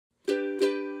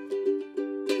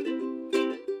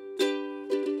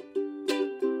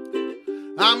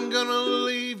I'm gonna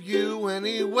leave you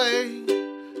anyway.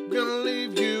 Gonna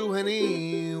leave you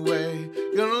anyway.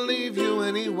 Gonna leave you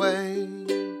anyway.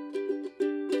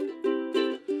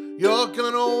 You're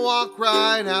gonna walk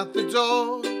right out the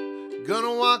door.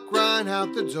 Gonna walk right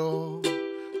out the door.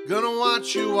 Gonna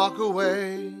watch you walk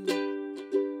away.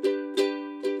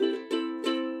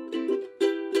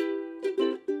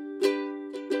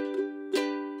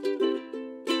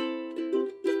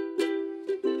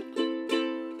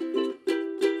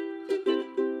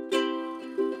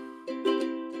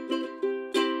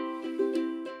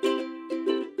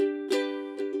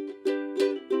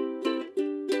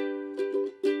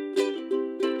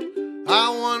 I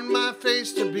want my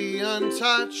face to be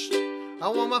untouched. I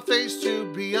want my face to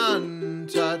be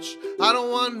untouched. I don't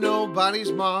want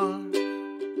nobody's mark.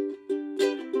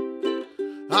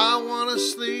 I wanna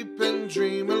sleep and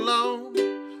dream alone.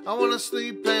 I wanna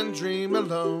sleep and dream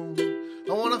alone.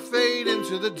 I wanna fade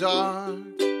into the dark.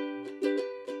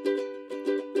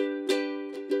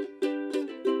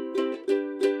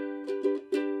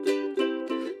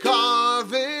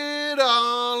 Carve it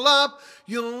all up,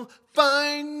 you'll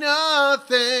find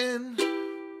nothing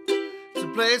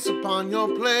to place upon your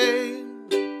plate.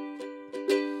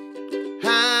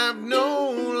 Have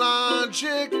no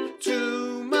logic,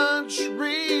 too much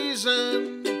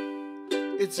reason.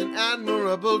 It's an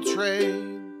admirable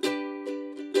trait.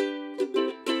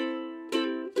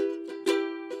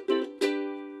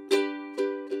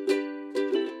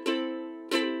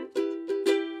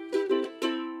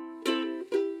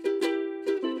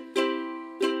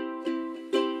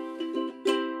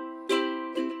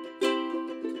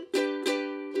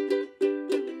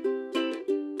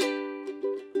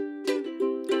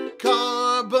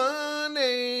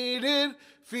 Carbonated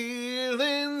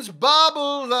feelings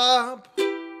bubble up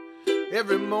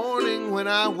every morning when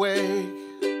I wake.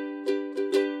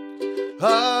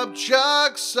 Up,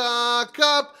 chuck, suck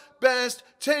up, best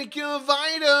take your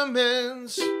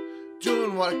vitamins.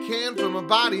 Doing what I can for my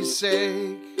body's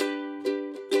sake.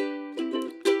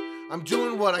 I'm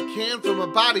doing what I can for my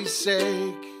body's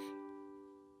sake.